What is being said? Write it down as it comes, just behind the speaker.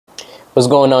What's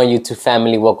going on, YouTube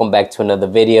family? Welcome back to another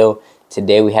video.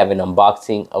 Today we have an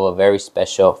unboxing of a very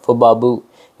special football boot,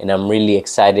 and I'm really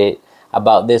excited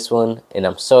about this one, and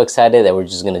I'm so excited that we're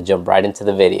just gonna jump right into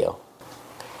the video.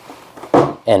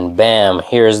 And bam,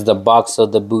 here's the box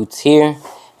of the boots here.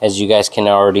 As you guys can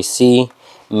already see,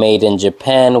 made in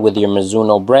Japan with your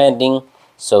Mizuno branding.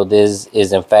 So this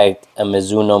is in fact a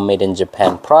Mizuno made in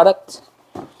Japan product.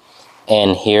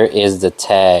 And here is the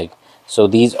tag. So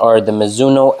these are the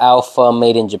Mizuno Alpha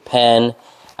made in Japan.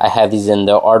 I have these in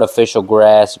the artificial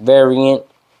grass variant.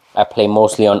 I play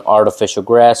mostly on artificial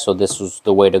grass, so this was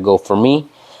the way to go for me.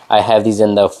 I have these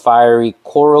in the fiery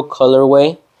coral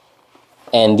colorway,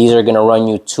 and these are gonna run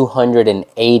you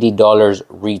 $280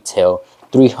 retail.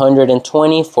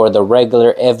 $320 for the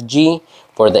regular FG,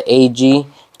 for the AG,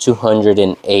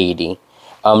 $280.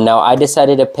 Now I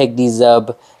decided to pick these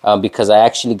up because I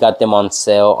actually got them on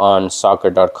sale on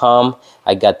soccer.com.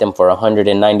 I got them for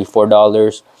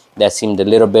 $194. That seemed a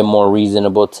little bit more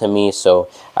reasonable to me, so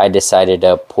I decided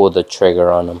to pull the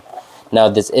trigger on them. Now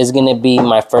this is going to be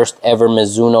my first ever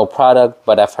Mizuno product,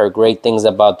 but I've heard great things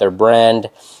about their brand,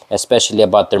 especially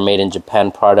about their made in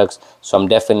Japan products. So I'm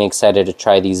definitely excited to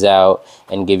try these out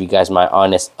and give you guys my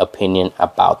honest opinion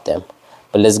about them.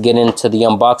 But let's get into the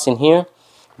unboxing here.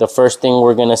 The first thing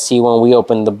we're going to see when we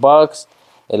open the box,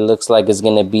 it looks like it's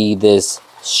going to be this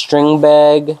string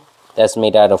bag that's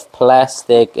made out of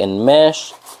plastic and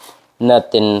mesh.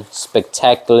 Nothing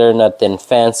spectacular, nothing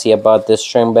fancy about this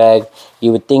string bag.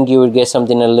 You would think you would get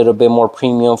something a little bit more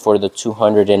premium for the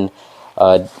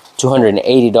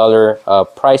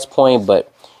 $280 price point,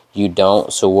 but you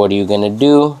don't. So what are you going to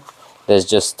do? Let's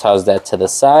just toss that to the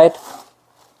side.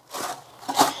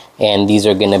 And these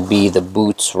are going to be the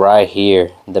boots right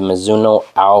here. The Mizuno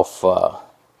Alpha,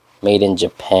 made in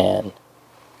Japan.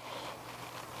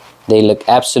 They look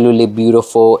absolutely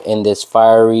beautiful in this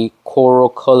fiery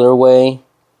coral colorway.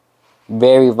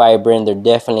 Very vibrant. They're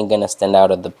definitely going to stand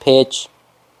out of the pitch.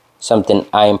 Something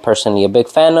I am personally a big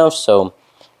fan of. So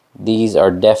these are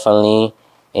definitely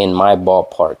in my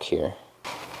ballpark here.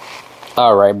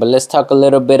 Alright, but let's talk a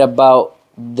little bit about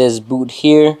this boot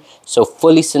here. So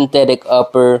fully synthetic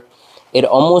upper. It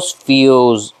almost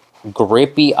feels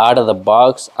grippy out of the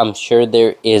box. I'm sure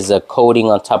there is a coating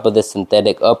on top of the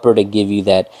synthetic upper to give you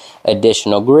that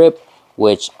additional grip,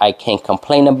 which I can't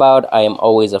complain about. I am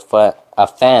always a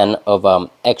fan of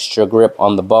extra grip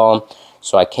on the ball,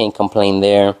 so I can't complain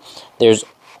there. There's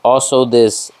also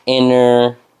this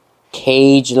inner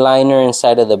cage liner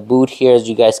inside of the boot here, as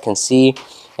you guys can see,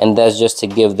 and that's just to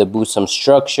give the boot some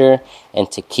structure and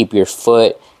to keep your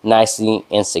foot nicely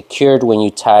and secured when you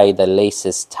tie the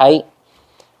laces tight.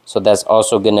 So that's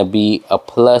also going to be a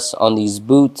plus on these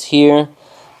boots here.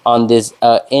 On this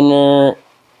inner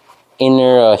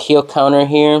heel counter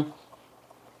here,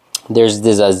 there's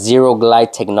this zero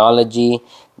glide technology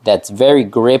that's very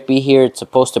grippy here. It's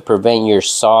supposed to prevent your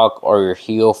sock or your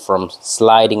heel from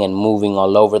sliding and moving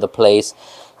all over the place.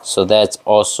 So that's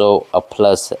also a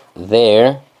plus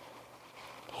there.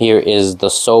 Here is the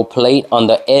sole plate. On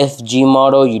the FG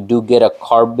model, you do get a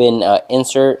carbon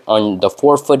insert on the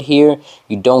forefoot here.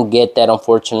 You don't get that,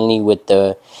 unfortunately, with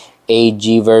the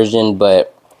AG version,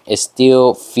 but it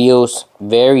still feels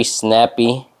very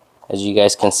snappy, as you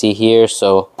guys can see here.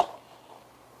 So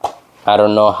I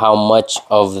don't know how much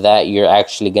of that you're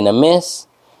actually gonna miss.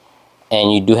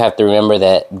 And you do have to remember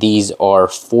that these are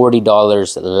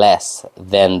 $40 less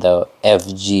than the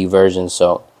FG version.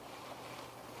 So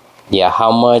yeah,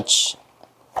 how much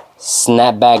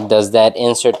snapback does that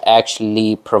insert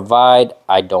actually provide?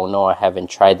 I don't know. I haven't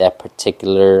tried that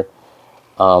particular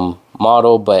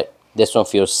model, but this one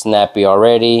feels snappy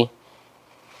already.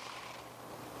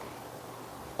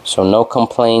 So no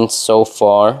complaints so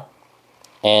far.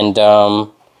 And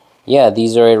yeah,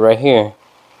 these are it right here.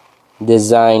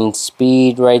 Design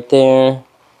speed right there.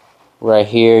 Right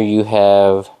here you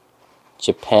have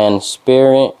Japan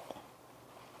Spirit.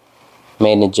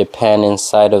 Made in Japan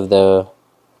inside of the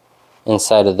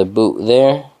boot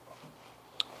there.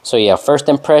 So yeah, first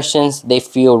impressions, they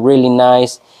feel really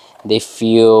nice. They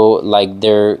feel like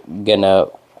they're gonna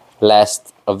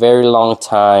last a very long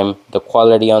time. The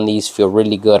quality on these feel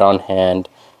really good on hand.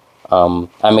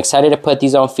 I'm excited to put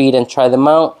these on feet and try them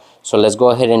out. So let's go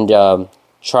ahead and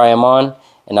try them on,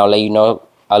 and I'll let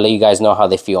you guys know how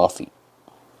they feel on feet.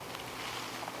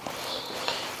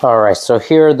 Alright, so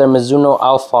here are the Mizuno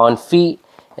Alpha on feet.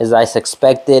 As I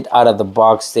expected, out of the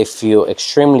box, they feel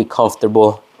extremely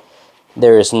comfortable.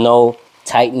 There is no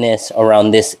tightness around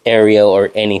this area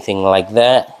or anything like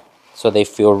that. So they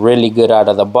feel really good out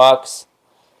of the box.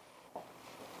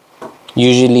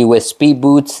 Usually with speed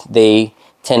boots, they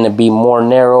tend to be more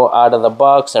narrow out of the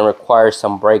box and require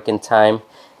some braking time.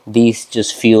 These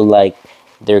just feel like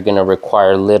they're gonna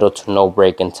require little to no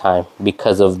braking time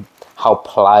because of how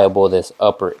pliable this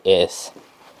upper is.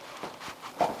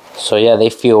 So yeah, they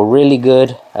feel really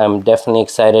good. I'm definitely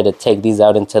excited to take these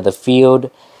out into the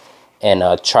field and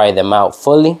try them out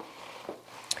fully.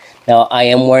 Now I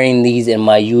am wearing these in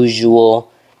my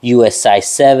usual US size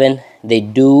 7. They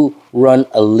do run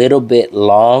a little bit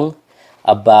long,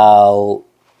 about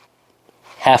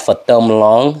half a thumb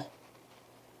long.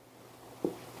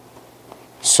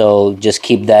 So just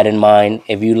keep that in mind.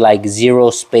 If you like zero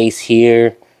space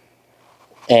here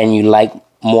and you like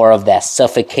more of that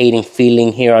suffocating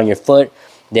feeling here on your foot,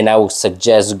 then I would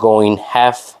suggest going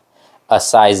half a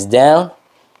size down.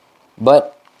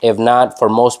 But if not, for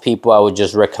most people, I would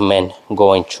just recommend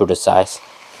going true to size.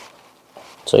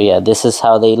 So yeah, this is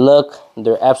how they look.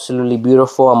 They're absolutely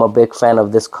beautiful. I'm a big fan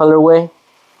of this colorway.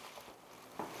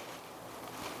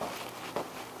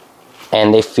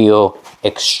 And they feel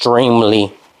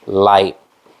extremely light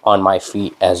on my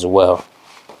feet as well.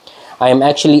 I am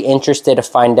actually interested to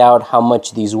find out how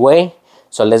much these weigh.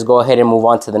 So let's go ahead and move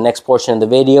on to the next portion of the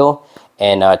video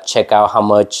and check out how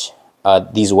much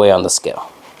these weigh on the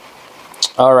scale.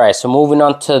 Alright, so moving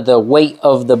on to the weight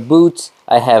of the boots.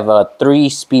 I have 3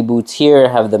 speed boots here.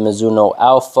 I have the Mizuno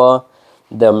Alpha,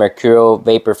 the Mercurial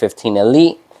Vapor 15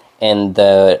 Elite, and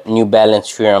the New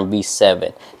Balance Furon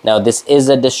V7. Now this is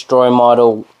a destroy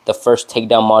model, the first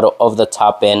takedown model of the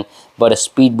top end, but a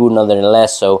speed boot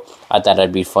nonetheless, so I thought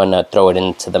it'd be fun to throw it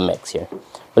into the mix here.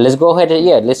 But let's go ahead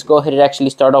and actually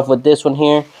start off with this one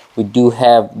here. We do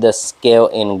have the scale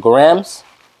in grams.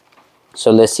 So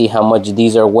let's see how much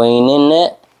these are weighing in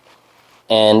at.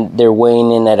 And they're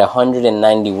weighing in at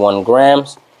 191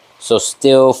 grams. So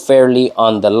still fairly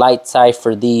on the light side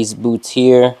for these boots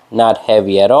here, not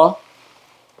heavy at all.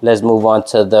 Let's move on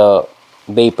to the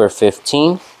Vapor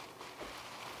 15.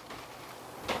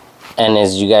 And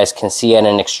as you guys can see, at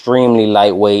an extremely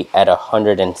lightweight at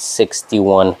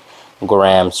 161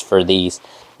 grams for these.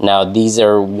 Now these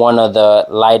are one of the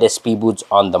lightest speed boots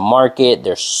on the market.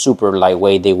 They're super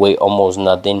lightweight. They weigh almost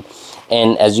nothing.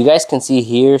 And as you guys can see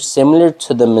here, similar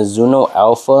to the Mizuno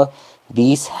Alpha,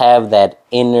 these have that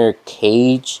inner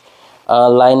cage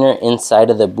liner inside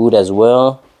of the boot as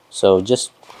well. So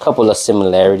just a couple of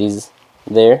similarities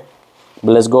there.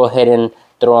 But let's go ahead and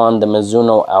throw on the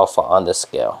Mizuno Alpha on the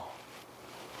scale.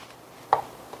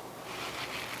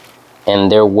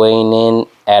 And they're weighing in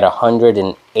at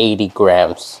 180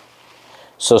 grams.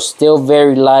 So still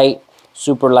very light,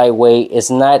 super lightweight. It's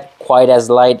not quite as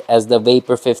light as the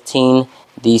Vapor 15.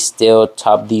 These still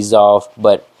top these off,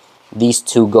 but these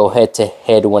two go head to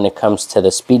head when it comes to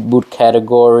the speed boot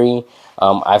category.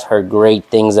 I've heard great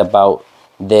things about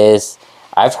this.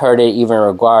 I've heard it even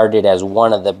regarded as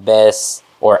one of the best,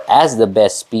 or as the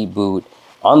best speed boot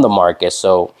on the market.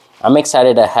 So I'm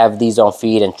excited to have these on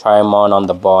feet and try them on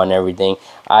the ball and everything.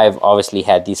 I've obviously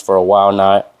had these for a while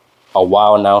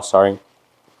now, sorry.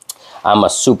 I'm a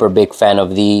super big fan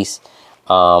of these.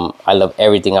 I love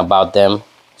everything about them.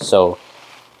 So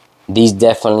these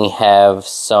definitely have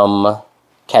some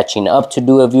catching up to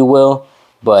do, if you will.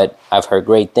 But I've heard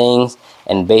great things.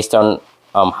 And based on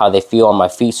how they feel on my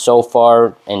feet so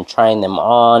far and trying them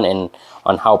on and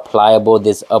on how pliable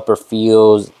this upper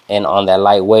feels and on that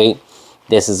lightweight,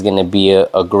 this is going to be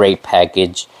a great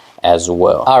package as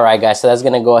well. All right, guys, so that's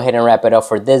going to go ahead and wrap it up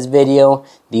for this video.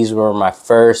 These were my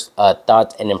first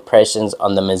thoughts and impressions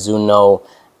on the Mizuno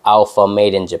Alpha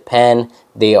made in Japan.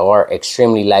 They are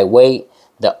extremely lightweight.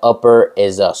 The upper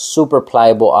is super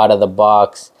pliable out of the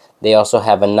box. They also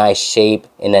have a nice shape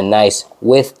and a nice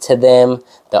width to them.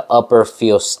 The upper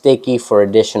feels sticky for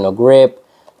additional grip.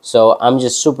 So I'm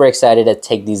just super excited to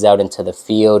take these out into the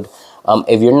field.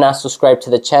 If you're not subscribed to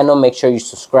the channel, make sure you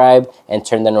subscribe and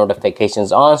turn the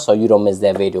notifications on so you don't miss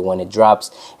that video when it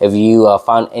drops. If you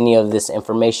found any of this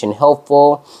information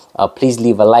helpful, please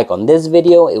leave a like on this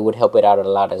video. It would help it out a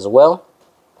lot as well.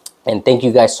 And thank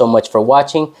you guys so much for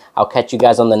watching. I'll catch you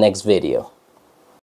guys on the next video.